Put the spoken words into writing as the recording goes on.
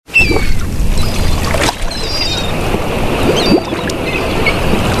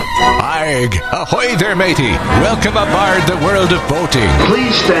Ahoy there, matey. Welcome aboard the world of boating.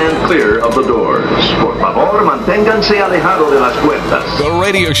 Please stand clear of the doors. Por favor, manténganse alejado de las puertas. The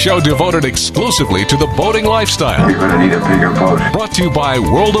radio show devoted exclusively to the boating lifestyle. You're going to need a bigger boat. Brought to you by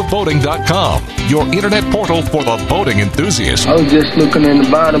worldofboating.com, your internet portal for the boating enthusiast. I was just looking into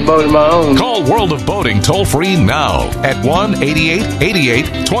buying a boat of my own. Call World of Boating toll-free now at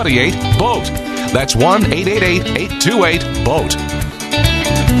 1-8888-28-BOAT. That's 1-888-828-BOAT.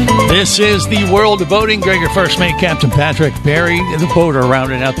 This is the World of Boating. Greg, your first mate, Captain Patrick, Barry, the boater,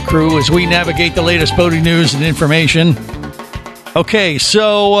 rounding out the crew as we navigate the latest boating news and information. Okay,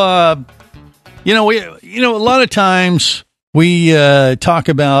 so a lot of times we talk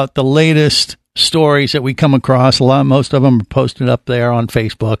about the latest stories that we come across. Most of them are posted up there on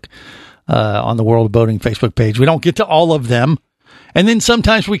Facebook, on the World of Boating Facebook page. We don't get to all of them, and then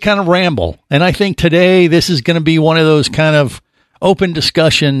sometimes we kind of ramble. And I think today this is going to be one of those kind of open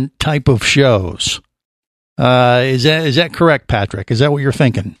discussion type of shows. Is that correct, Patrick? Is that what you're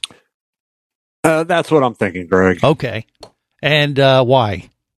thinking? That's what I'm thinking, Greg. Okay. And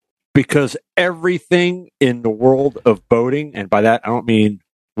why? Because everything in the world of boating, and by that I don't mean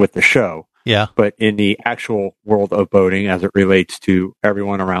with the show, but in the actual world of boating as it relates to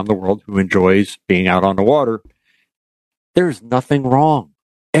everyone around the world who enjoys being out on the water, there's nothing wrong.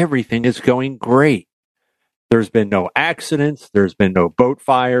 Everything is going great. There's been no accidents. There's been no boat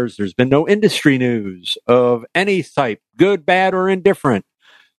fires. There's been no industry news of any type, good, bad, or indifferent.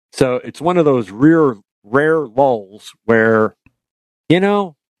 So it's one of those rare lulls where,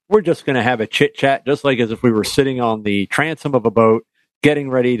 we're just going to have a chit chat, just like as if we were sitting on the transom of a boat, getting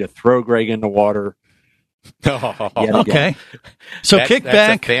ready to throw Greg in the water. Okay. So kick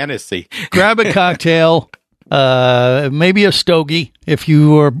back, a fantasy. grab a cocktail. Maybe a stogie if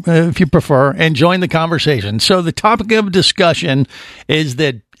you prefer, and join the conversation. So the topic of discussion is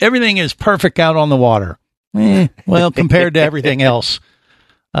that everything is perfect out on the water. Well, compared to everything else,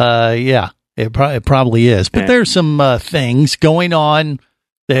 it probably is. But there's some things going on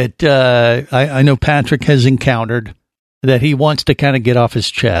that I know Patrick has encountered that he wants to kind of get off his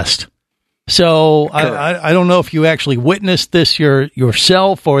chest. So I don't know if you actually witnessed this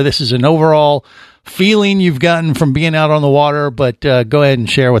yourself, or this is an overall feeling you've gotten from being out on the water, but go ahead and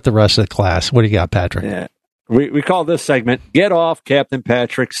share with the rest of the class. What do you got, Patrick? Yeah. We call this segment Get Off Captain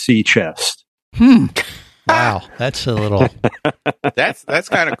Patrick's Sea Chest. Wow, that's a little... That's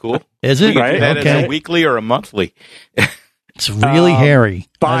kind of cool. Is it? Right? That is a weekly or a monthly? It's really hairy.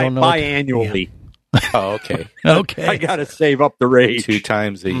 Biannually. Yeah. Oh, okay. Okay. I got to save up the rage. 2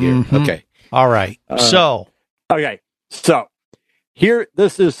 times a year. Mm-hmm. Okay. All right. So here,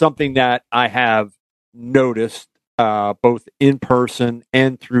 this is something that I have noticed both in person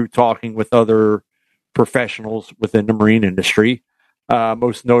and through talking with other professionals within the marine industry,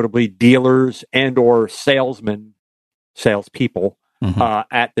 most notably dealers and or salespeople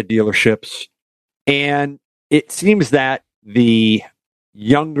at the dealerships. And it seems that the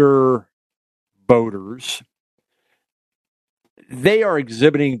younger boaters, they are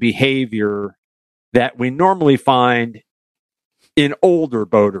exhibiting behavior that we normally find in older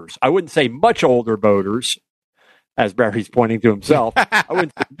boaters. I wouldn't say much older boaters, as Barry's pointing to himself. I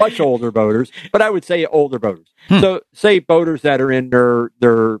wouldn't say much older boaters, but I would say older boaters. So say boaters that are in their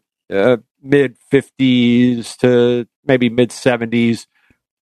mid-50s to maybe mid-70s,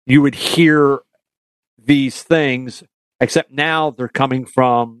 you would hear these things, except now they're coming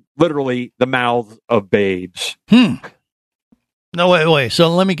from literally the mouths of babes. No, wait. So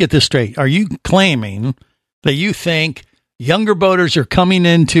let me get this straight. Are you claiming that you think younger boaters are coming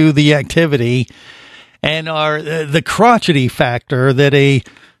into the activity and are the crotchety factor that a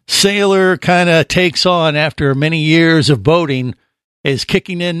sailor kind of takes on after many years of boating is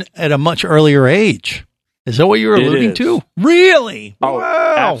kicking in at a much earlier age? Is that what you're alluding to? Really? Oh,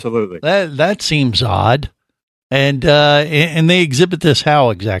 wow. Absolutely. That seems odd. And they exhibit this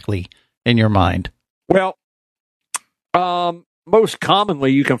how exactly in your mind? Well, most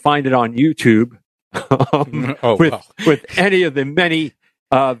commonly you can find it on YouTube with any of the many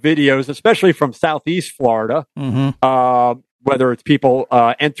videos, especially from Southeast Florida, whether it's people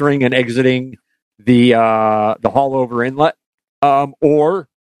entering and exiting the Haulover Inlet, or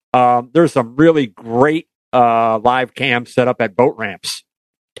there's some really great live cams set up at boat ramps,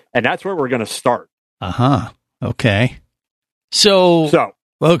 and that's where we're going to start. Okay. So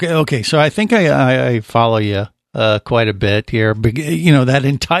okay. So I think I follow you quite a bit here. You know, that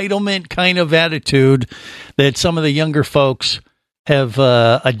entitlement kind of attitude that some of the younger folks have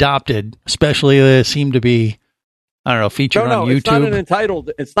adopted, especially seem to be I don't know, featured on YouTube.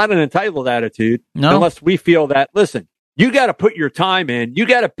 It's not an entitled attitude. No? Unless we feel that, listen, you got to put your time in. You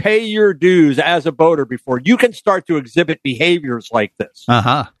got to pay your dues as a boater before you can start to exhibit behaviors like this.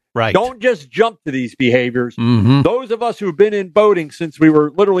 Right. Don't just jump to these behaviors. Mm-hmm. Those of us who've been in boating since we were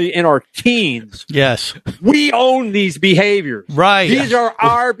literally in our teens. Yes. We own these behaviors. Right. These are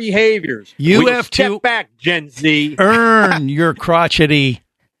our behaviors. You have to step back, Gen Z. Earn your crotchety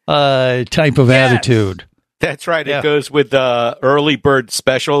type of attitude. That's right. Yeah. It goes with early bird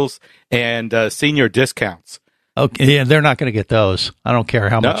specials and senior discounts. Okay, yeah, they're not going to get those. I don't care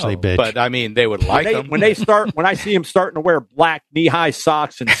how much they bitch. But I mean, they would like them. When I see them starting to wear black knee-high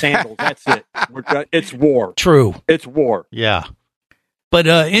socks and sandals, that's it. It's war. True. It's war. Yeah. But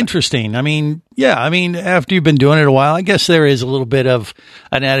interesting. I mean, after you've been doing it a while, I guess there is a little bit of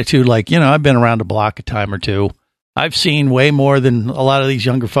an attitude like, I've been around the block a time or two. I've seen way more than a lot of these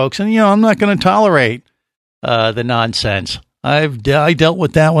younger folks, and, I'm not going to tolerate the nonsense. I dealt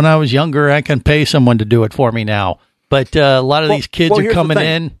with that when I was younger. I can pay someone to do it for me now. But a lot of these kids are coming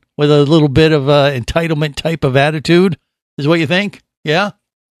in with a little bit of entitlement type of attitude, is what you think? Yeah?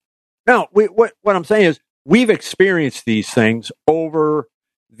 No, what I'm saying is we've experienced these things over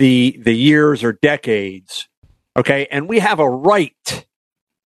the years or decades, okay? And we have a right.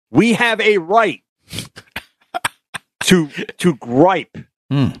 We have a right to gripe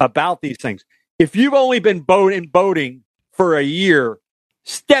about these things. If you've only been boating for a year,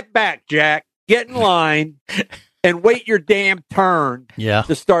 step back, Jack, get in line and wait your damn turn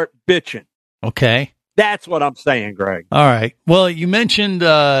to start bitching. Okay. That's what I'm saying, Greg. All right. Well, you mentioned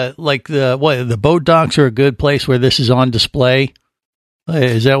the boat docks are a good place where this is on display.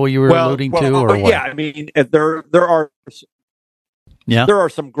 Is that what you were alluding to, or what? Yeah, I mean, there are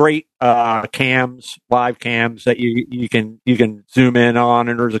some great live cams that you can zoom in on,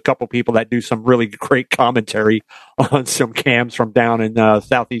 and there's a couple people that do some really great commentary on some cams from down in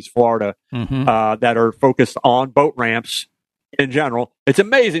Southeast Florida that are focused on boat ramps in general. It's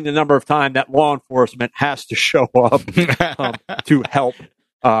amazing the number of time that law enforcement has to show up to help,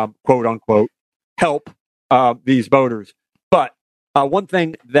 quote unquote, help these boaters. But one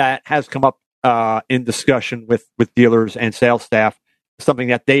thing that has come up in discussion with dealers and sales staff, something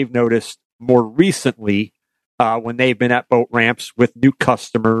that they've noticed more recently when they've been at boat ramps with new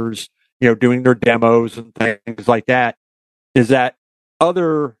customers, doing their demos and things like that, is that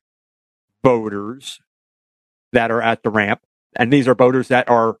other boaters that are at the ramp, and these are boaters that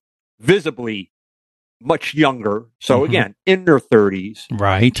are visibly much younger, so again, in their 30s,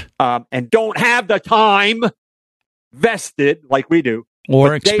 right, and don't have the time vested like we do,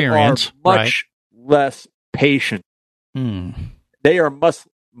 or experience, they are much less patient. They are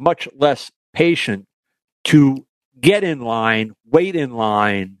much less patient to get in line, wait in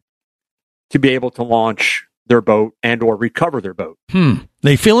line to be able to launch their boat and or recover their boat.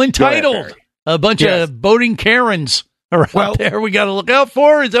 They feel entitled. A bunch of boating Karens around there we got to look out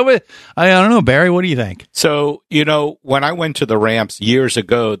for. Is that what? I don't know, Barry. What do you think? So, when I went to the ramps years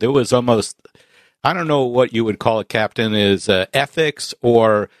ago, there was almost, I don't know what you would call it, Captain, is ethics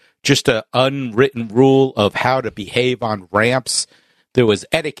or just an unwritten rule of how to behave on ramps. There was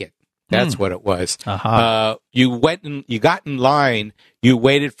etiquette. That's what it was. You went and you got in line. You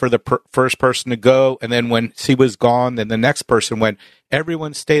waited for the first person to go, and then when he was gone, then the next person went.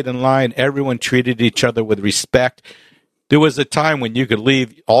 Everyone stayed in line. Everyone treated each other with respect. There was a time when you could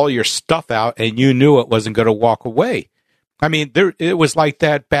leave all your stuff out, and you knew it wasn't going to walk away. I mean, it was like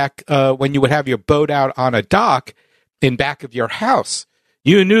that back when you would have your boat out on a dock in back of your house.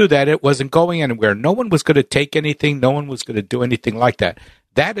 You knew that it wasn't going anywhere. No one was going to take anything. No one was going to do anything like that.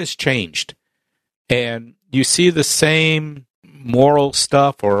 That has changed. And you see the same moral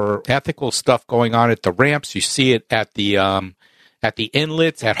stuff or ethical stuff going on at the ramps. You see it at the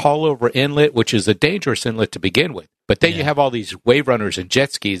inlets, at Haulover Inlet, which is a dangerous inlet to begin with. But then you have all these wave runners and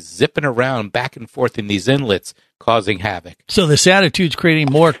jet skis zipping around back and forth in these inlets, causing havoc. So this attitude's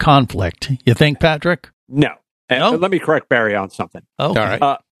creating more conflict. You think, Patrick? No. Let me correct Barry on something. Oh, all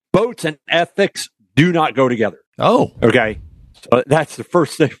right. Boats and ethics do not go together. Oh, okay. So that's the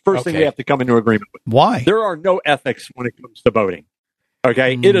first thing we have to come into agreement with. Why? There are no ethics when it comes to boating.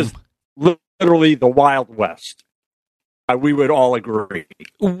 Okay, it is literally the Wild West. We would all agree.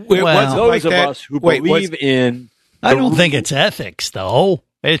 Those of us who believe in. I don't think it's ethics, though.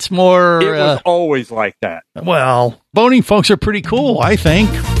 It's more. It was always like that. Well, boating folks are pretty cool, I think.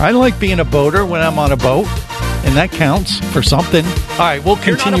 I like being a boater when I'm on a boat, and that counts for something. All right, we'll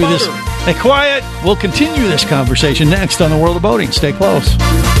continue this. Hey, quiet. We'll continue this conversation next on The World of Boating. Stay close.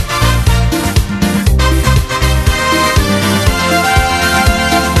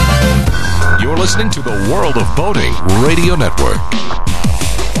 You're listening to the World of Boating Radio Network.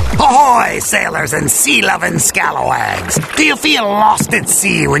 Ahoy, sailors and sea-loving scalawags! Do you feel lost at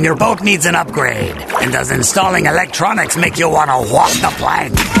sea when your boat needs an upgrade? And does installing electronics make you want to walk the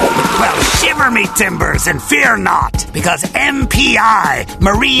plank? Well, shiver me timbers and fear not, because MPI,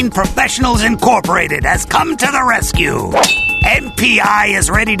 Marine Professionals Incorporated, has come to the rescue. MPI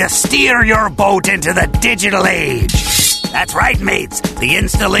is ready to steer your boat into the digital age. That's right, mates. The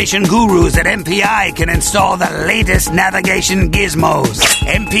installation gurus at MPI can install the latest navigation gizmos.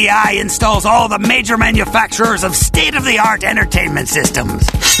 MPI installs all the major manufacturers of state-of-the-art entertainment systems.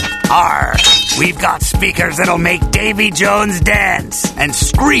 We've got speakers that'll make Davy Jones dance, and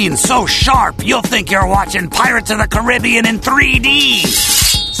screens so sharp you'll think you're watching Pirates of the Caribbean in 3D.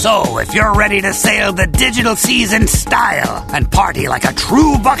 So, if you're ready to sail the digital seas in style and party like a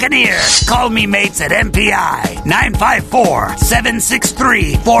true buccaneer, call me mates at MPI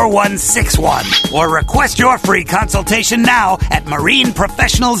 954-763-4161 or request your free consultation now at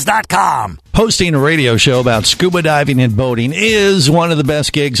marineprofessionals.com. Hosting a radio show about scuba diving and boating is one of the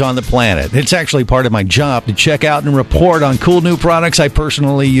best gigs on the planet. It's actually part of my job to check out and report on cool new products I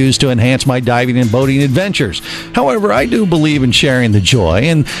personally use to enhance my diving and boating adventures. However, I do believe in sharing the joy,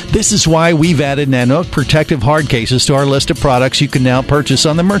 and this is why we've added Nanook protective hard cases to our list of products you can now purchase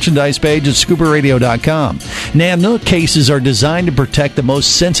on the merchandise page at scubaradio.com. Nanook cases are designed to protect the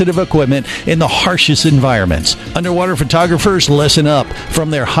most sensitive equipment in the harshest environments. Underwater photographers, listen up.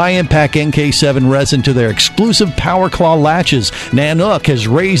 From their high-impact NK7 resin to their exclusive Power Claw latches, Nanook has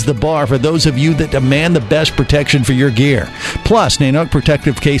raised the bar for those of you that demand the best protection for your gear. Plus, Nanook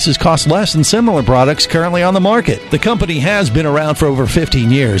protective cases cost less than similar products currently on the market. The company has been around for over 15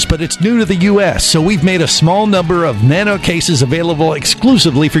 years, but it's new to the U.S., so we've made a small number of Nanook cases available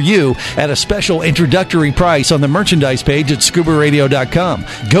exclusively for you at a special introductory price on the merchandise page at scubaradio.com.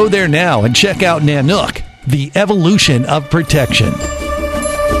 Go there now and check out Nanook, the evolution of protection.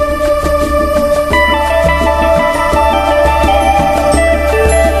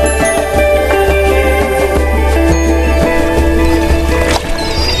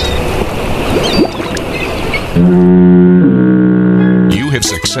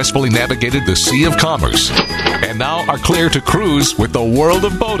 Successfully navigated the Sea of Commerce and now are clear to cruise with the World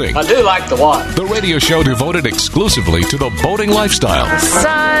of Boating. I do like the water. The radio show devoted exclusively to the boating lifestyle. The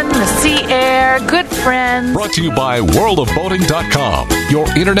sun, the sea air, good friends. Brought to you by worldofboating.com, your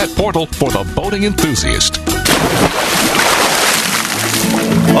internet portal for the boating enthusiast.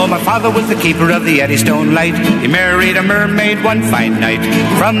 Oh, my father was the keeper of the Eddystone Light. He married a mermaid one fine night.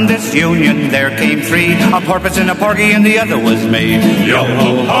 From this union there came three, a porpoise and a porgy, and the other was made.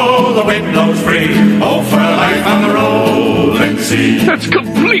 Yo-ho-ho, the wind blows free. Oh, for a life on the rolling sea. That's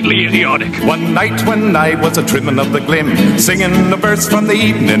completely idiotic. One night when I was a-trimming of the glim, singing a verse from the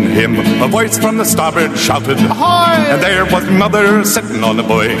evening hymn, a voice from the starboard shouted, ahoy! And there was mother sitting on the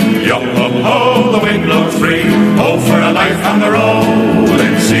buoy. Yo-ho-ho, the wind blows free. Oh, for a life on the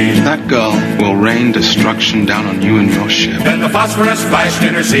rolling sea. That girl will rain destruction down on you and your ship. Then the phosphorus flashed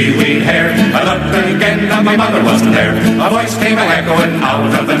in her seaweed hair. I looked again and my mother wasn't there. A voice came echoing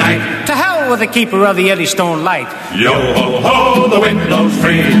out of the night. To hell with the keeper of the Eddystone Light. Yo-ho-ho, the wind blows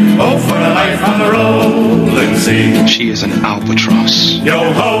free. Oh, for a life on the rolling sea. She is an albatross.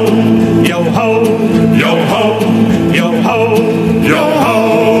 Yo-ho, yo-ho, yo-ho, yo-ho,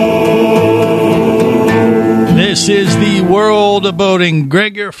 yo-ho. This is the World of Boating.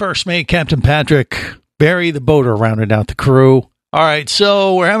 Greg, your first mate, Captain Patrick, Barry, the boater, rounded out the crew. All right,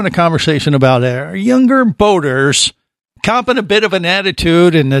 so we're having a conversation about our younger boaters copping a bit of an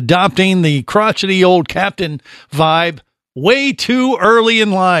attitude and adopting the crotchety old captain vibe way too early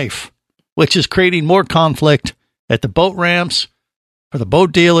in life, which is creating more conflict at the boat ramps, for the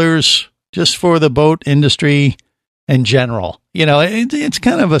boat dealers, just for the boat industry in general. You know, it's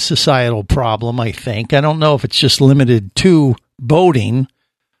kind of a societal problem, I think. I don't know if it's just limited to boating,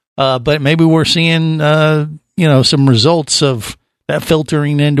 but maybe we're seeing, some results of that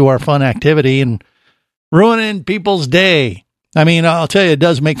filtering into our fun activity and ruining people's day. I mean, I'll tell you, it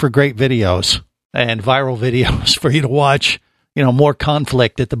does make for great videos and viral videos for you to watch, more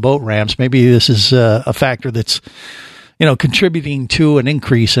conflict at the boat ramps. Maybe this is a factor that's contributing to an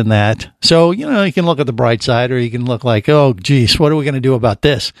increase in that. So, you can look at the bright side, or you can look like, oh, geez, what are we going to do about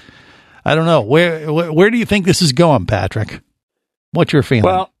this? I don't know. Where do you think this is going, Patrick? What's your feeling?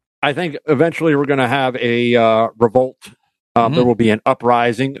 Well, I think eventually we're going to have a revolt. There will be an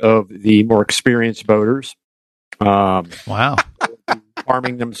uprising of the more experienced boaters. Wow.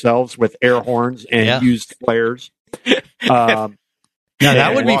 Arming themselves with air horns and used flares. Now,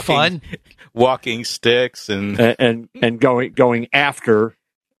 that would be fun. Walking sticks and going after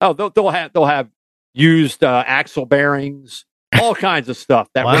Oh, they'll have used axle bearings, all kinds of stuff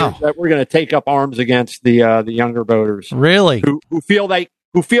that we're going to take up arms against the younger boaters. Really? Who feel like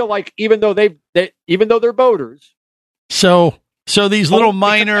even though they're boaters. So these little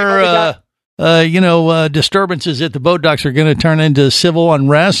minor disturbances at the boat docks are going to turn into civil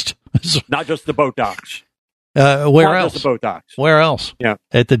unrest. Not just the boat docks. Where Not else? Just the boat docks. Where else? Yeah.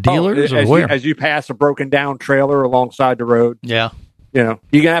 At the dealers or where? As you pass a broken down trailer alongside the road. Yeah. You're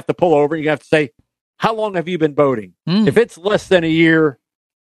going to have to pull over. You're going to have to say, how long have you been boating? If it's less than a year,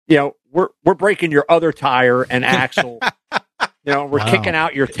 we're breaking your other tire and axle. We're kicking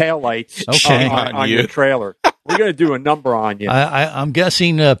out your taillights on your trailer. We're going to do a number on you. I'm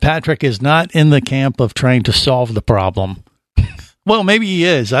guessing Patrick is not in the camp of trying to solve the problem. Well, maybe he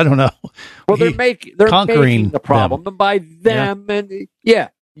is. I don't know. Well, they're making the problem, and by them, and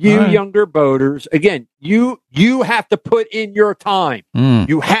younger boaters. Again, you have to put in your time.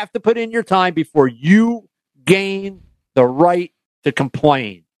 You have to put in your time before you gain the right to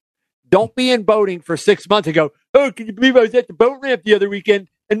complain. Don't be in boating for 6 months and go, oh, can you believe I was at the boat ramp the other weekend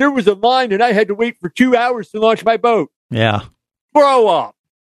and there was a line and I had to wait for 2 hours to launch my boat. Yeah. Grow up.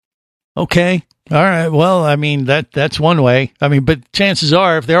 Okay. All right. Well, I mean, that's one way. I mean, but chances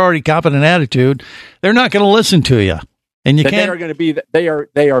are, if they're already copping an attitude, they're not going to listen to you. And you can't. They are going to be.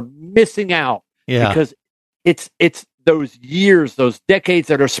 They are missing out. Yeah. Because it's those years, those decades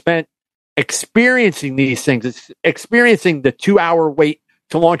that are spent experiencing these things. It's experiencing the 2 hour wait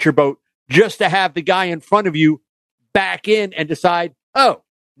to launch your boat just to have the guy in front of you back in and decide, oh,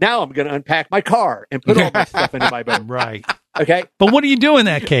 now I'm going to unpack my car and put all my stuff into my boat. Right. Okay. But what do you do in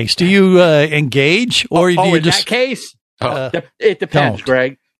that case? Do you engage or do you in just... that case, it depends,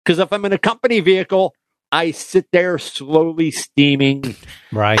 Greg. Because if I'm in a company vehicle, I sit there slowly steaming.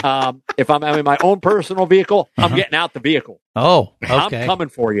 Right. If I'm in my own personal vehicle, I'm getting out the vehicle. Oh, okay. I'm coming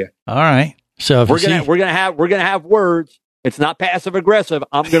for you. All right. So if we're gonna have words. It's not passive aggressive.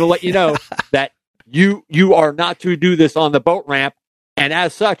 I'm going to let you know that you are not to do this on the boat ramp, and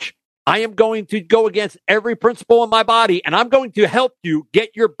as such, I am going to go against every principle in my body, and I'm going to help you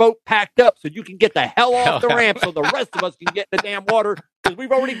get your boat packed up so you can get the hell off the ramp so the rest of us can get in the damn water because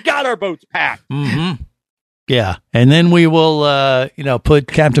we've already got our boats packed. Mm-hmm. Yeah, and then we will, put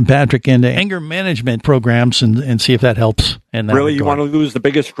Captain Patrick into anger management programs and see if that helps. In that really, regard. You want to lose the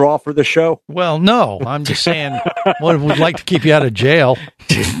biggest straw for the show? Well, no, I'm just saying, we'd like to keep you out of jail.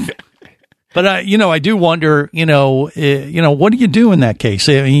 But I do wonder, what do you do in that case?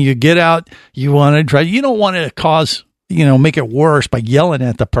 I mean, you get out, you want to try. You don't want to cause, make it worse by yelling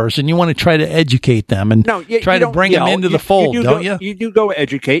at the person. You want to try to educate them and try to bring them into the fold, don't you? You do go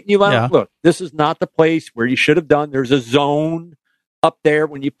educate, and you let them, look, this is not the place where you should have done. There's a zone up there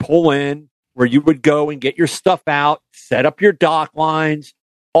when you pull in where you would go and get your stuff out, set up your dock lines,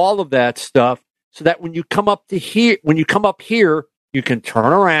 all of that stuff, so that when you come up here, you can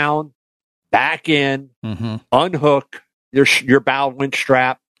turn around, back in, unhook your bow winch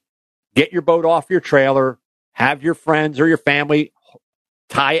strap, get your boat off your trailer, have your friends or your family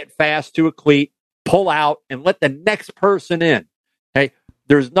tie it fast to a cleat, pull out, and let the next person in. Okay,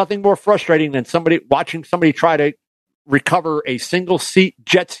 there's nothing more frustrating than watching somebody try to recover a single seat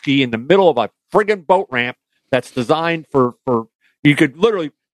jet ski in the middle of a friggin' boat ramp that's designed for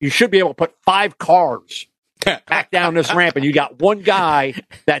you should be able to put 5 cars back down this ramp, and you got one guy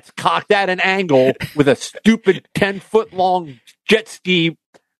that's cocked at an angle with a stupid 10-foot long jet ski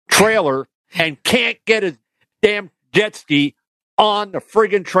trailer and can't get his damn jet ski on the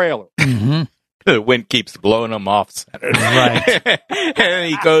friggin' trailer. Mm-hmm. The wind keeps blowing him off center. Right. And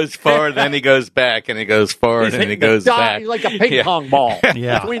he goes forward, then he goes back, and he goes forward, and he goes back. He's like a ping pong ball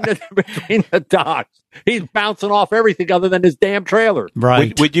between the docks. He's bouncing off everything other than his damn trailer.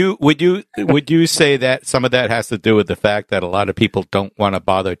 Right. Would you say that some of that has to do with the fact that a lot of people don't want to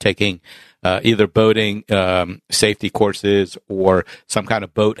bother taking either boating safety courses or some kind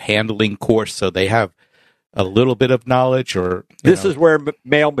of boat handling course, so they have a little bit of knowledge? Or this is where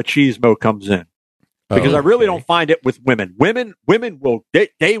male machismo comes in. Because I really don't find it with women. Women will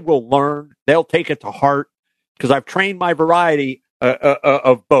they will learn. They'll take it to heart. Because I've trained my variety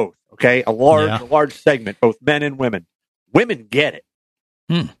of both. Okay, a large segment, both men and women. Women get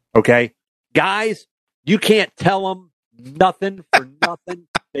it. Okay, guys, you can't tell them nothing for nothing.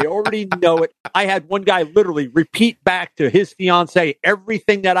 They already know it. I had one guy literally repeat back to his fiance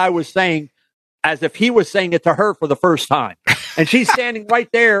everything that I was saying, as if he was saying it to her for the first time. And she's standing right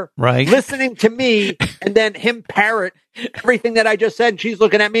there, listening to me, and then him parrot everything that I just said. And she's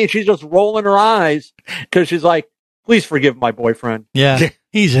looking at me, and she's just rolling her eyes because she's like, please forgive my boyfriend. Yeah,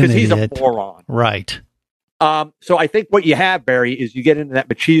 he's an idiot. He's a moron. Right. So I think what you have, Barry, is you get into that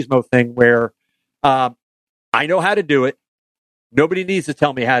machismo thing where I know how to do it. Nobody needs to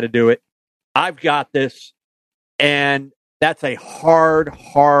tell me how to do it. I've got this. And that's a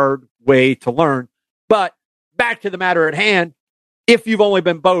hard way to learn. But back to the matter at hand, if you've only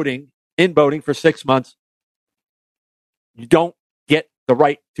been boating for 6 months, you don't get the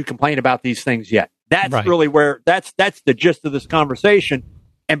right to complain about these things yet. That's right. Really where that's the gist of this conversation.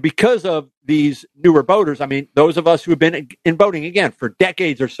 And because of these newer boaters, I mean, those of us who have been in boating again for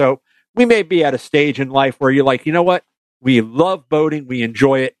decades or so, we may be at a stage in life where you're like, you know what? We love boating. We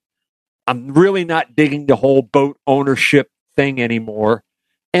enjoy it. I'm really not digging the whole boat ownership thing anymore.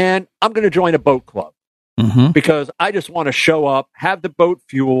 And I'm going to join a boat club because I just want to show up, have the boat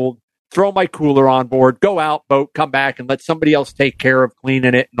fueled, throw my cooler on board, go out, boat, come back, and let somebody else take care of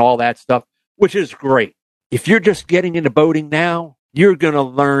cleaning it and all that stuff, which is great. If you're just getting into boating now, you're going to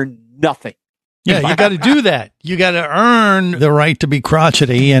learn nothing. Yeah, you got to do that. You got to earn the right to be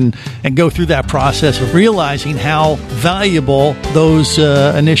crotchety and go through that process of realizing how valuable those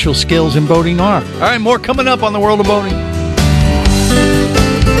initial skills in boating are. All right, more coming up on the World of Boating.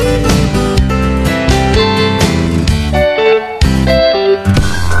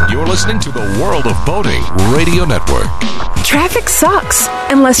 You're listening to the World of Boating Radio Network. Traffic sucks,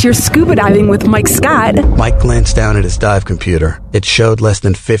 unless you're scuba diving with Mike Scott. Mike glanced down at his dive computer. It showed less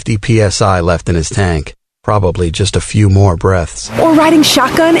than 50 psi left in his tank. Probably just a few more breaths. Or riding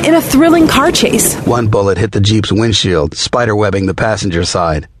shotgun in a thrilling car chase. One bullet hit the Jeep's windshield, spiderwebbing the passenger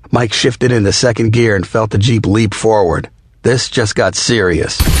side. Mike shifted into second gear and felt the Jeep leap forward. This just got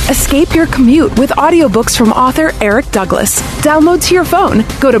serious. Escape your commute with audiobooks from author Eric Douglas. Download to your phone.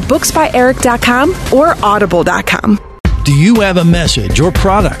 Go to booksbyeric.com or audible.com. Do you have a message or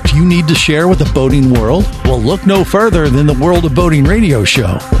product you need to share with the boating world? Well, look no further than the World of Boating radio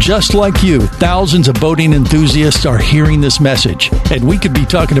show. Just like you, thousands of boating enthusiasts are hearing this message, and we could be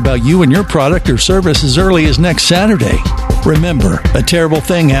talking about you and your product or service as early as next Saturday. Remember, a terrible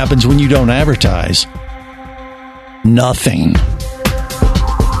thing happens when you don't advertise. Nothing.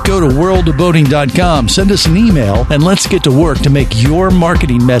 Go to worldofboating.com, send us an email, and let's get to work to make your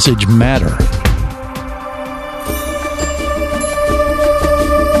marketing message matter.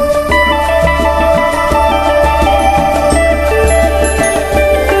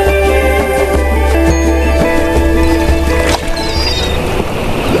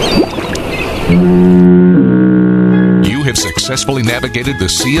 You have successfully navigated the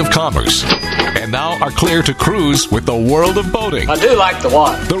Sea of Commerce and now are clear to cruise with the World of Boating. I do like the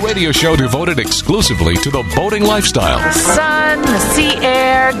water. The radio show devoted exclusively to the boating lifestyle. The sun, the sea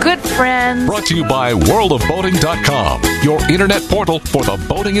air, good friends. Brought to you by worldofboating.com, your internet portal for the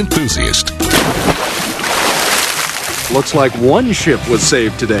boating enthusiast. Looks like one ship was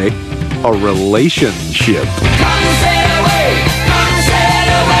saved today. A relationship. Come sail away, come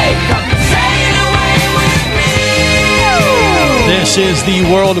sail away, come sail away with me. This is the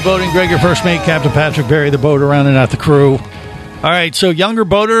World of Boating. Greg, your first mate, Captain Patrick Barry, the boat around and out the crew. All right, so younger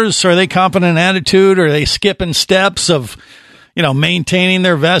boaters, are they confident in attitude? Are they skipping steps of, maintaining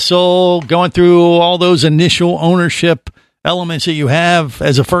their vessel, going through all those initial ownership elements that you have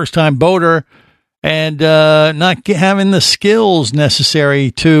as a first-time boater, and not having the skills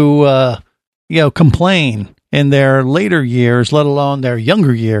necessary to, complain in their later years, let alone their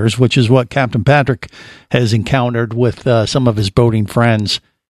younger years, which is what Captain Patrick has encountered with some of his boating friends,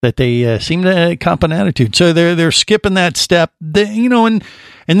 that they seem to cop an attitude. So they're skipping that step, and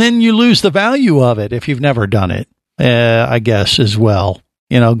then you lose the value of it if you've never done it, I guess, as well.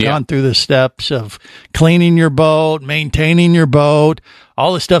 Gone through the steps of cleaning your boat, maintaining your boat,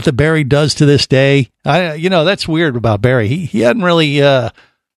 all the stuff that Barry does to this day. That's weird about Barry. He hadn't really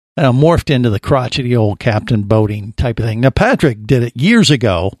morphed into the crotchety old captain boating type of thing. Now, Patrick did it years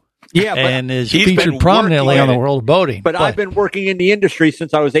ago. Yeah, and is featured prominently on the World of Boating. But I've been working in the industry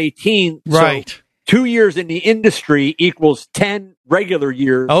since I was 18. Right. So 2 years in the industry equals 10 regular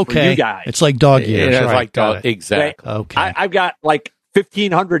years for you guys. It's like dog years. It's right. like dog. Exactly. Okay. I've got like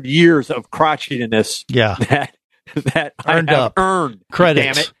 1,500 years of crotchetiness. Yeah. That earned I have up. earned.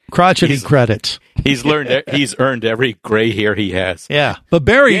 Credits. Damn it. Crotchety credits. He's earned every gray hair he has. Yeah. But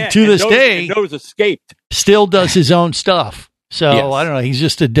Barry, to this day, nose escaped. Still does his own stuff. So Yes. I don't know. He's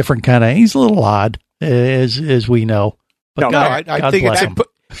just a different kind of. He's a little odd, as we know. But I think bless it's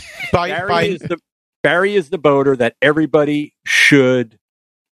him. Barry is the boater that everybody should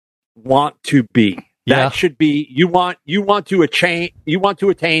want to be. That should be you want to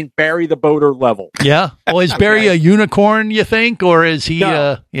attain Barry the boater level. Yeah. Well, is Barry a unicorn, you think, or is he?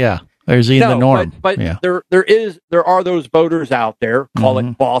 No. Or is he in the norm? But yeah. there are those boaters out there, call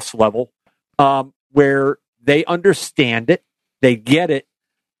it boss level, where they understand it, they get it,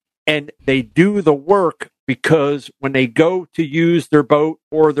 and they do the work because when they go to use their boat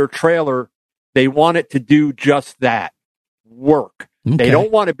or their trailer, they want it to do just that, work. Okay. They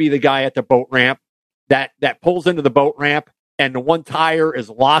don't want to be the guy at the boat ramp that pulls into the boat ramp and the one tire is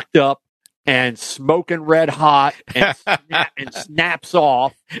locked up and smoking red hot and, and snaps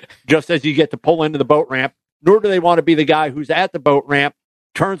off just as you get to pull into the boat ramp. Nor do they want to be the guy who's at the boat ramp,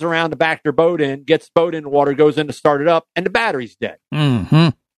 turns around to back their boat in, gets the boat in the water, goes in to start it up, and the battery's dead. Mm-hmm.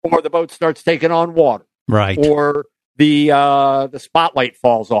 Or the boat starts taking on water. Right. Or the spotlight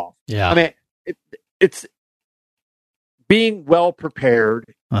falls off. Yeah. I mean, it's being well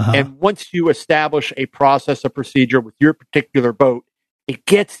prepared. Uh-huh. And once you establish a process, a procedure with your particular boat, it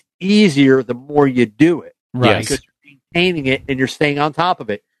gets easier the more you do it. Right. Because you're maintaining it and you're staying on top of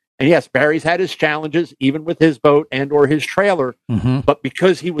it. And yes, Barry's had his challenges, even with his boat and or his trailer. Mm-hmm. But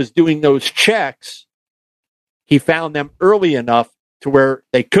because he was doing those checks, he found them early enough to where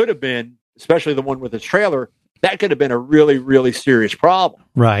they could have been, especially the one with his trailer, that could have been a really, really serious problem.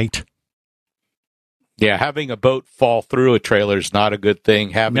 Right. Yeah, having a boat fall through a trailer is not a good thing.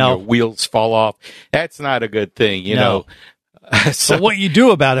 Having your wheels fall off, that's not a good thing, you know. So what you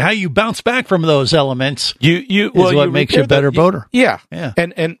do about it, how you bounce back from those elements, is what makes you a better boater. Yeah. Yeah.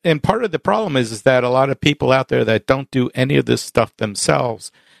 And part of the problem is that a lot of people out there that don't do any of this stuff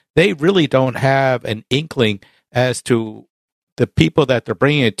themselves, they really don't have an inkling as to the people that they're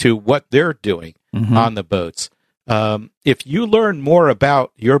bringing it to, what they're doing on the boats. If you learn more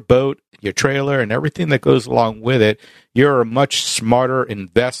about your boat, your trailer, and everything that goes along with it, you're a much smarter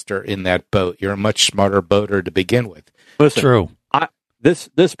investor in that boat. You're a much smarter boater to begin with. Listen, True.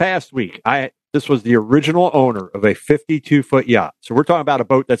 This past week, this was the original owner of a 52-foot yacht. So we're talking about a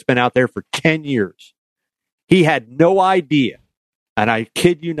boat that's been out there for 10 years. He had no idea, and I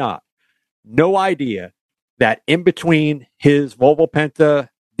kid you not, no idea that in between his Volvo Penta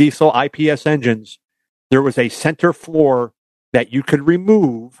diesel IPS engines, there was a center floor that you could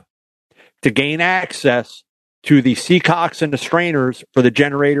remove to gain access to the seacocks and the strainers for the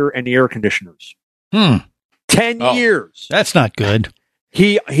generator and the air conditioners. 10 years. That's not good.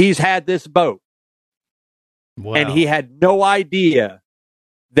 He's had this boat. Wow. And he had no idea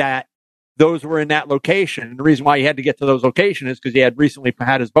that those were in that location. And the reason why he had to get to those locations is because he had recently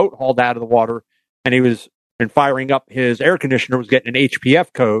had his boat hauled out of the water, and he was firing up his air conditioner, was getting an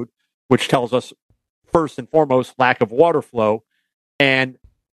HPF code, which tells us first and foremost lack of water flow. And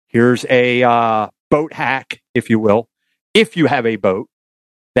here's a boat hack, if you will. If you have a boat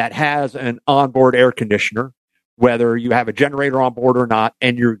that has an onboard air conditioner, whether you have a generator on board or not,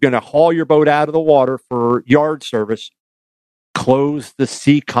 and you're going to haul your boat out of the water for yard service, close the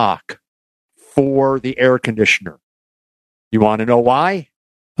seacock for the air conditioner. You want to know why?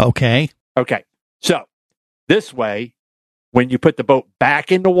 Okay. So this way, when you put the boat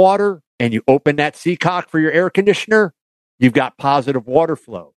back in the water and you open that seacock for your air conditioner, you've got positive water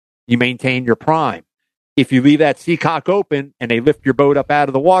flow. You maintain your prime. If you leave that seacock open and they lift your boat up out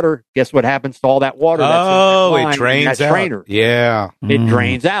of the water, guess what happens to all that water? It drains out. Strainer? Yeah. It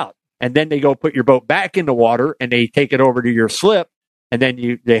drains out. And then they go put your boat back in the water and they take it over to your slip. And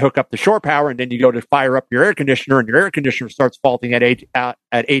then they hook up the shore power, and then you go to fire up your air conditioner, and your air conditioner starts faulting at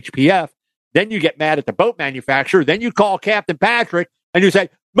HPF. Then you get mad at the boat manufacturer. Then you call Captain Patrick and you say,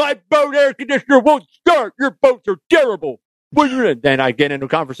 "My boat air conditioner won't start. Your boats are terrible." Then I get into a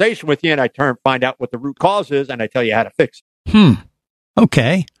conversation with you, and I find out what the root cause is, and I tell you how to fix it.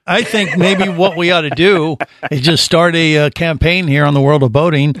 Okay. I think maybe what we ought to do is just start a campaign here on the World of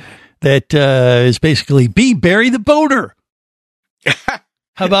Boating that is basically Be Barry the Boater.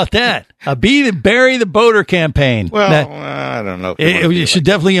 How about that? A Be Barry the Boater campaign. Well, I don't know. It should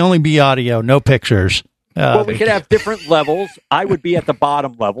definitely only be audio, no pictures. Well, we could have different levels. I would be at the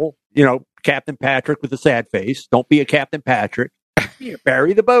bottom level. You know, Captain Patrick with a sad face. Don't be a Captain Patrick. Be a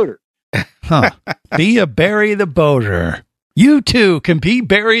Barry the Boater. Be a Barry the Boater. You too can be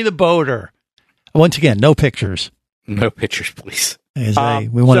Barry the Boater. Once again, no pictures. No pictures, please.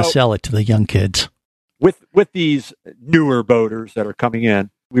 We want to sell it to the young kids. With these newer boaters that are coming in,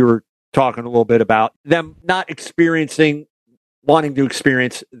 we were talking a little bit about them not wanting to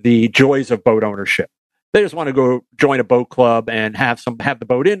experience the joys of boat ownership. They just want to go join a boat club and have the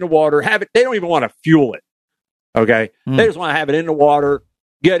boat in the water, have it. They don't even want to fuel it. Okay. They just want to have it in the water,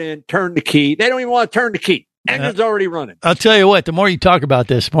 get in, turn the key. They don't even want to turn the key. Engine's already running. I'll tell you what, the more you talk about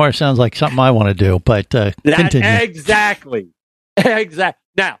this, the more it sounds like something I want to do, but continue. Exactly.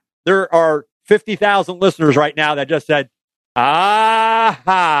 Now, there are 50,000 listeners right now that just said,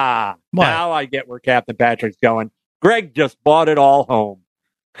 aha, what? Now I get where Captain Patrick's going. Greg just bought it all home.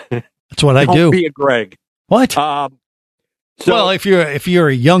 That's what I do. Don't be a Greg. What? Well, if you're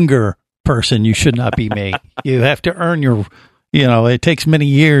a younger person, you should not be me. You have to earn your, it takes many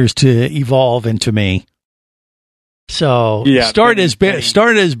years to evolve into me. So start as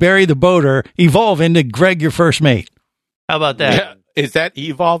Barry the Boater, evolve into Greg, your first mate. How about that? Yeah. Is that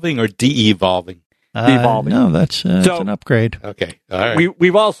evolving or de-evolving? Evolving. No, that's an upgrade. Okay. All right.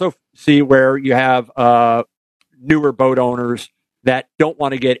 We've also see where you have newer boat owners that don't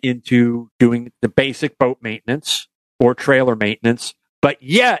want to get into doing the basic boat maintenance or trailer maintenance, but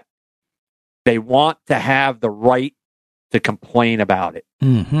yet they want to have the right to complain about it.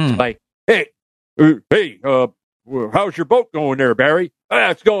 Mm-hmm. Like, hey, how's your boat going there, Barry?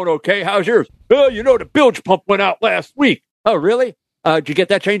 It's going okay. How's yours? The bilge pump went out last week. Oh, really? Did you get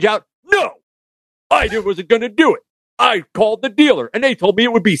that change out? No, I wasn't going to do it. I called the dealer, and they told me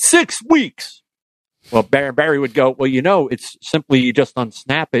it would be 6 weeks. Well, Barry would go, well, it's simply you just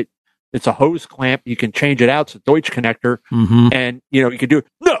unsnap it. It's a hose clamp. You can change it out. It's a Deutsch connector. Mm-hmm. And, you can do it.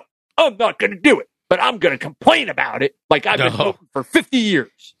 No, I'm not going to do it, but I'm going to complain about it like I've been boating for 50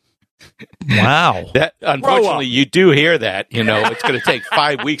 years. Wow. That unfortunately, you do hear that. It's going to take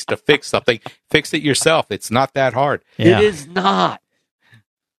 5 weeks to fix something. Fix it yourself. It's not that hard. Yeah. It is not.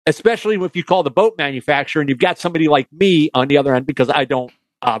 Especially if you call the boat manufacturer and you've got somebody like me on the other end, because I don't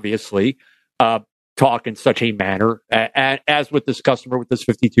obviously talk in such a manner as with this customer with this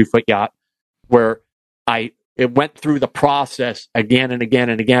 52-foot yacht, where it went through the process again and again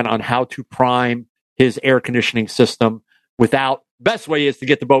and again on how to prime his air conditioning system without. Best way is to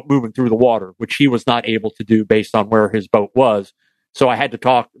get the boat moving through the water, which he was not able to do based on where his boat was. So I had to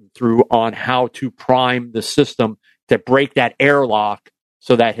talk through on how to prime the system to break that airlock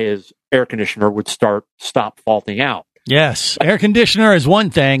so that his air conditioner would stop faulting out. Yes, air conditioner is one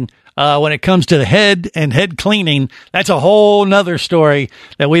thing. When it comes to the head and head cleaning, that's a whole nother story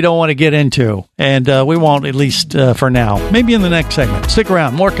that we don't want to get into. And we won't, at least for now. Maybe in the next segment. Stick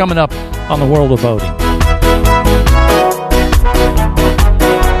around. More coming up on the World of Boating.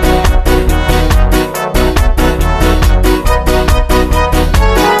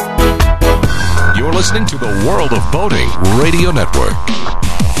 You're listening to the World of Boating Radio Network.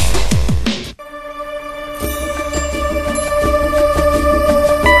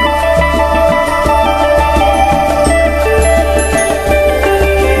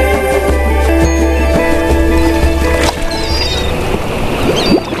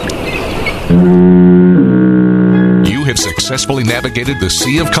 You have successfully navigated the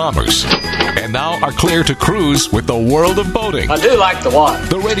Sea of Commerce and now are clear to cruise with the World of Boating. I do like the water.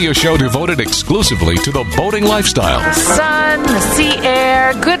 The radio show devoted exclusively to the boating lifestyle. The sun, the sea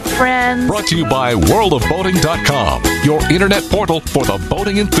air, good friends. Brought to you by worldofboating.com, your internet portal for the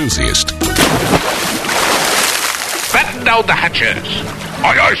boating enthusiast. Batten down the hatches.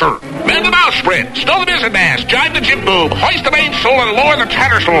 Aye, aye, sir. Mend the bowsprit. Stow the mizzen mast. Jibe the jib boom. Hoist the mainsail and lower the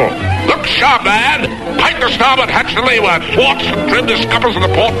tattersail. Look sharp, lad. Pike the starboard, hatch the leeward. Thwarts and trim the scuppers of the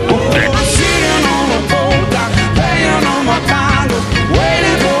port poop deck. I'm sitting on a boat dock, playing on my pilot,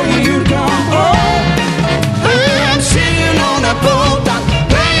 waiting for you to come home. I'm sitting on a boat dock,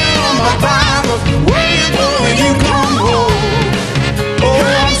 playing on my pilot, waiting for you to come home. Oh,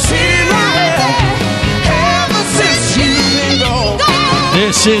 I'm sitting right there, ever since you've been gone.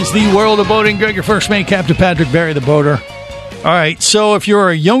 This is the World of Boating. Greg, your first mate, Captain Patrick Barry the Boater. All right, so if you're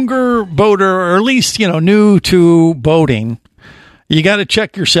a younger boater, or at least, new to boating, you got to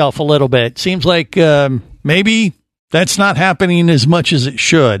check yourself a little bit. Seems like maybe that's not happening as much as it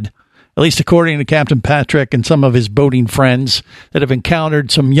should, at least according to Captain Patrick and some of his boating friends that have encountered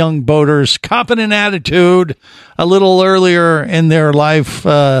some young boaters copping an attitude a little earlier in their life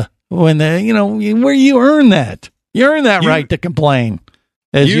when they, where you earn that. You earn that right to complain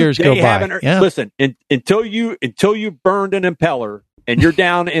as years go by. Listen, until you burned an impeller and you're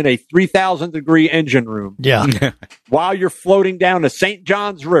down in a 3,000-degree engine room, while you're floating down the St.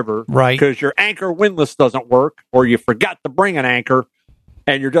 Johns River, right? Because your anchor windlass doesn't work, or you forgot to bring an anchor,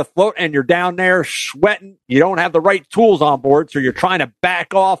 and you're just floating, and you're down there sweating. You don't have the right tools on board, so you're trying to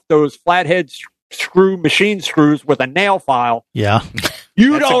back off those flathead machine screws with a nail file. Yeah,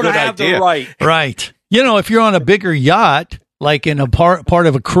 you don't have the right. Right. If you're on a bigger yacht, like in a part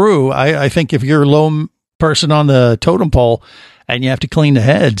of a crew, I think if you're a low person on the totem pole and you have to clean the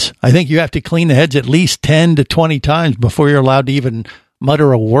heads, I think you have to clean the heads at least 10 to 20 times before you're allowed to even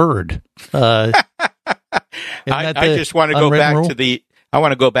mutter a word. I just want to go back rule? I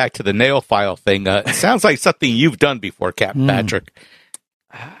want to go back to the nail file thing. It sounds like something you've done before, Captain Patrick.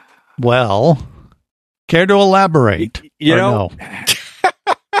 Well, care to elaborate? No?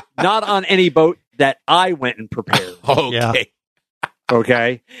 Not on any boat that I went and prepared. Okay.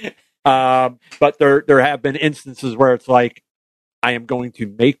 Okay. But there have been instances where it's like, I am going to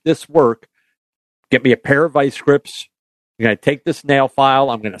make this work. Get me a pair of vice grips. I'm going to take this nail file.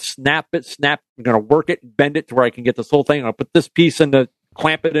 I'm going to snap. I'm going to work it and bend it to where I can get this whole thing. I'm going to put this piece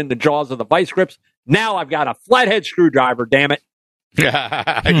clamp it in the jaws of the vice grips. Now I've got a flathead screwdriver, damn it.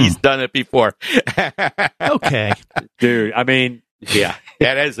 He's done it before. Okay. Dude, I mean, yeah,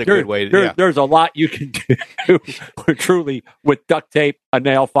 that is a good way to There's a lot you can do truly with duct tape, a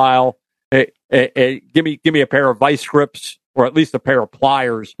nail file. Give me a pair of vice grips or at least a pair of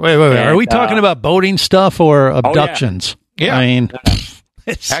pliers. Wait. Are we talking about boating stuff or abductions? Yeah. I mean,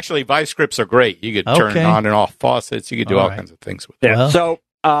 actually, vice grips are great. You could turn on and off faucets. You could do all kinds of things with them.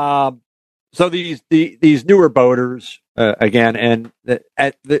 Yeah. So these newer boaters again, and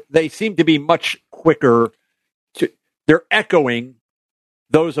they seem to be much quicker. They're echoing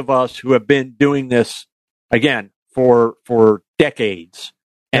those of us who have been doing this again for decades,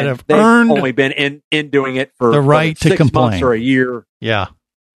 and they've only been in doing it for the right to 6 complain months or a year. Yeah.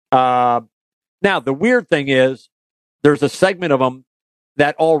 Now the weird thing is, there's a segment of them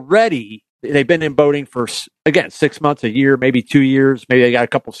that already they've been in boating for, again, 6 months, a year, maybe 2 years. Maybe they got a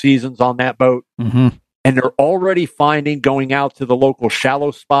couple seasons on that boat. Mm-hmm. And they're already finding going out to the local shallow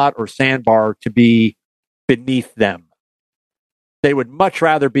spot or sandbar to be beneath them. They would much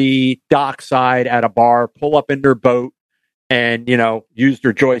rather be dockside at a bar, pull up in their boat and, use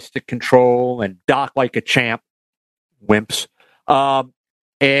their joystick control and dock like a champ. Wimps.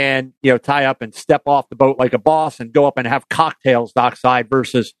 And, tie up and step off the boat like a boss and go up and have cocktails dockside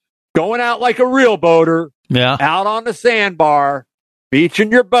versus going out like a real boater, out on the sandbar,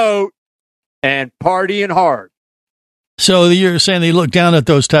 beaching your boat, and partying hard. So you're saying they look down at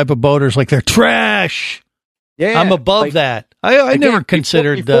those type of boaters like they're trash. Yeah. I'm above that. I never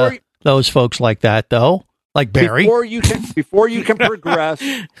considered those folks like that, though. Like Barry. Before you can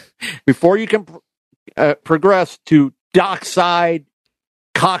progress to dockside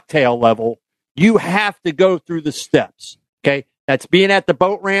cocktail level, you have to go through the steps. Okay, that's being at the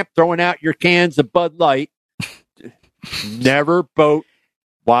boat ramp, throwing out your cans of Bud Light. Never boat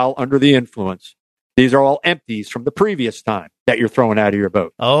while under the influence. These are all empties from the previous time that you're throwing out of your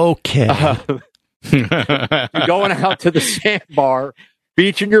boat. Okay. You're going out to the sandbar,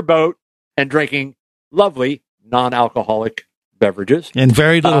 beaching your boat, and drinking lovely non-alcoholic beverages. And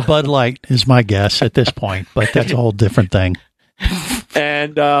very little Bud Light is my guess at this point, but that's a whole different thing.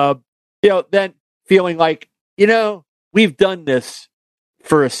 And, then feeling like, we've done this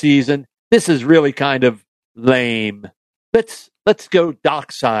for a season. This is really kind of lame. Let's go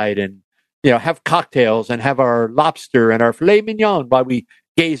dockside and, have cocktails and have our lobster and our filet mignon while we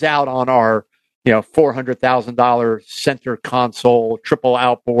gaze out on our, $400,000 center console, triple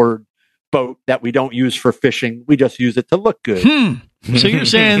outboard boat that we don't use for fishing. We just use it to look good. So you're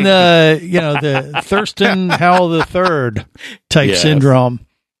saying the Thurston Howell III type syndrome,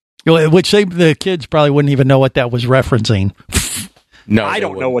 which the kids probably wouldn't even know what that was referencing. No, I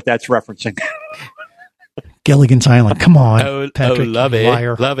don't know what that's referencing. Gilligan's Island. Come on, Patrick,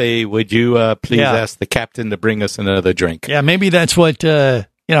 Lovey, would you please ask the captain to bring us another drink? Yeah, maybe that's what the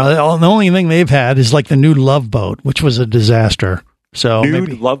only thing they've had is like the new Love Boat, which was a disaster. So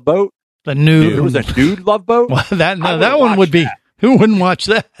nude Love Boat. The new It was a nude Love Boat. Well, that one would be. Who wouldn't watch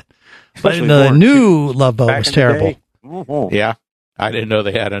that? But the new Love Boat was terrible. Mm-hmm. Yeah, I didn't know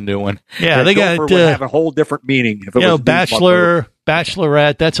they had a new one. Yeah, they got would have a whole different meaning. If it was Bachelor,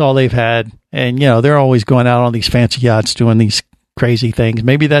 Bachelorette. That's all they've had, and they're always going out on these fancy yachts doing these crazy things.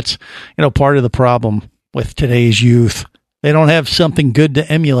 Maybe that's part of the problem with today's youth. They don't have something good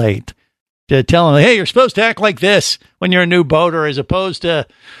to emulate. To tell them, hey, you're supposed to act like this when you're a new boater, as opposed to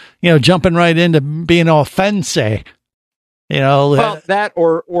jumping right into being all fancy. Well, that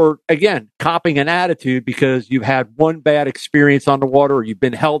or again, copying an attitude because you've had one bad experience on the water or you've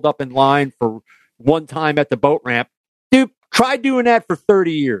been held up in line for one time at the boat ramp. Dude, try doing that for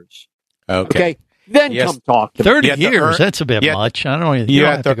 30 years. Okay? Then come talk to 30 years, that's a bit much. I don't know. You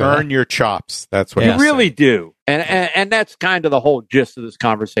have to earn your chops. That's what you really do. And that's kind of the whole gist of this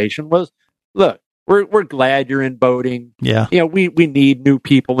conversation was, look, we're glad you're in boating. Yeah. We need new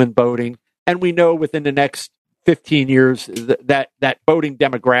people in boating. And we know within the next 15 years that boating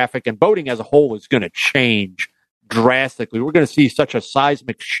demographic and boating as a whole is going to change drastically. We're going to see such a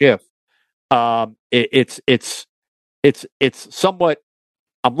seismic shift. It's somewhat,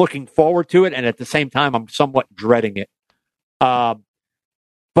 I'm looking forward to it, and at the same time I'm somewhat dreading it. But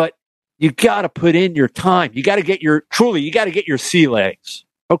you got to put in your time. You got to get your sea legs.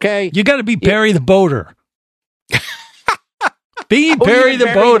 Okay? You got to be Barry the boater. Barry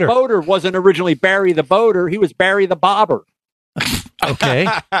the boater. The boater wasn't originally Barry the boater. He was Barry the bobber. Okay.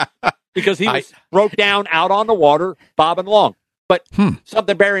 Because he broke down out on the water, bobbing along. But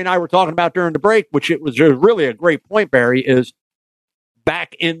something Barry and I were talking about during the break, which it was really a great point, Barry, is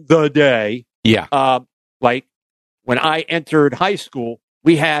back in the day. Yeah. Like when I entered high school,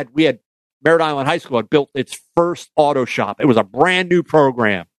 we had Merritt Island High School had built its first auto shop. It was a brand new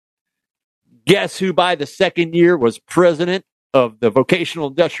program. Guess who by the second year was president of the Vocational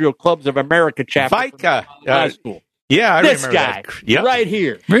Industrial Clubs of America chapter? VICA. High school. Yeah, I this remember guy that. Yep. right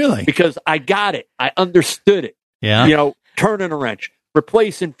here. Really? Because I got it. I understood it. Yeah. You know, turning a wrench,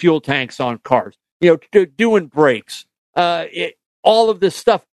 replacing fuel tanks on cars, you know, doing brakes, all of this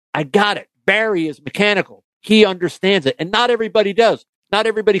stuff. I got it. Barry is mechanical. He understands it. And not everybody does. Not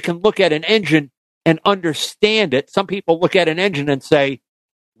everybody can look at an engine and understand it. Some people look at an engine and say,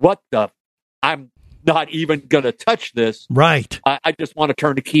 what the? I'm not even going to touch this. Right. I just want to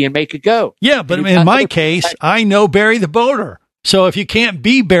turn the key and make it go. Yeah, but in my case, I know Barry the Boater. So if you can't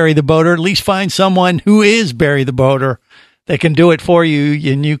be Barry the Boater, at least find someone who is Barry the Boater that can do it for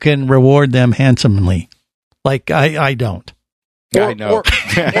you, and you can reward them handsomely. Like I don't. I know. Or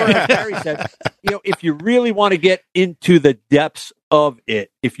as Barry said, you know, if you really want to get into the depths of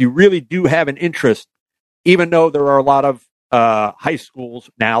it, if you really do have an interest, even though there are a lot of high schools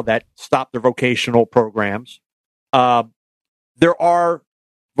now that stop their vocational programs, there are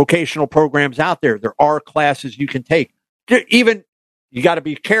vocational programs out there. There are classes you can take. Even you got to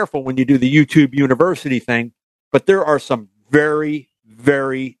be careful when you do the YouTube University thing, but there are some very,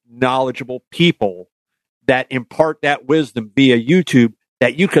 very knowledgeable people that impart that wisdom via YouTube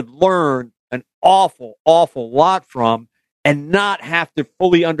that you could learn an awful, awful lot from and not have to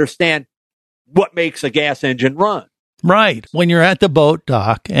fully understand what makes a gas engine run. Right. When you're at the boat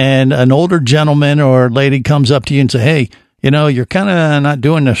dock and an older gentleman or lady comes up to you and say, hey, you know, you're kind of not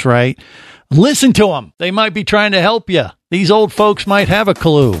doing this right. Listen to them. They might be trying to help you. These old folks might have a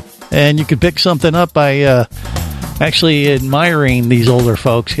clue, and you could pick something up by actually admiring these older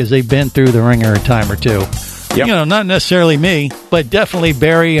folks because they've been through the ringer a time or two. Yep. You know, not necessarily me, but definitely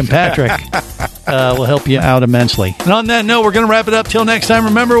Barry and Patrick will help you out immensely. And on that note, we're going to wrap it up. Till next time,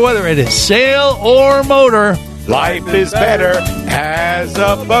 remember, whether it is sail or motor, life is better as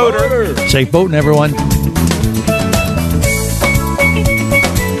a boater. Safe boating, everyone.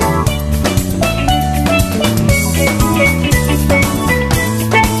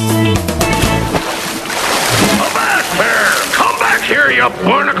 You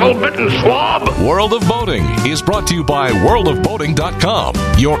barnacle-bitten swab. World of Boating is brought to you by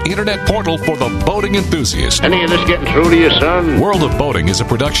worldofboating.com, your internet portal for the boating enthusiast. Any of this getting through to you, son? World of Boating is a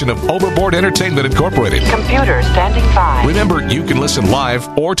production of Overboard Entertainment Incorporated. Computer standing by. Remember, you can listen live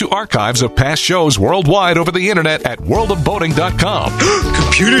or to archives of past shows worldwide over the internet at worldofboating.com.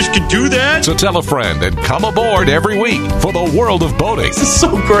 Computers can do that? So tell a friend and come aboard every week for the World of Boating. This is so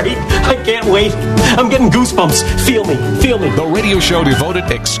great. I can't wait. I'm getting goosebumps. Feel me. Feel me. The radio show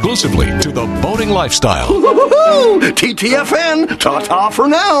devoted exclusively to the boating lifestyle. TTFN, ta-ta for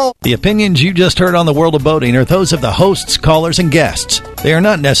now. The opinions you just heard on the World of Boating are those of the hosts, callers, and guests. They are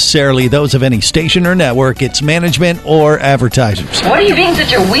not necessarily those of any station or network, its management, or advertisers. What are you being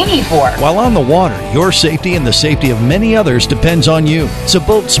such a weenie for? While on the water, your safety and the safety of many others depends on you. So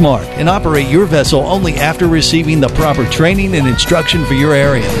boat smart and operate your vessel only after receiving the proper training and instruction for your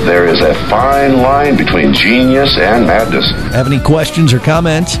area. There is a fine line between genius and madness. Have any questions or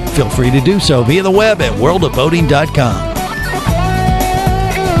comments? Feel free to do so via the web at worldofboating.com.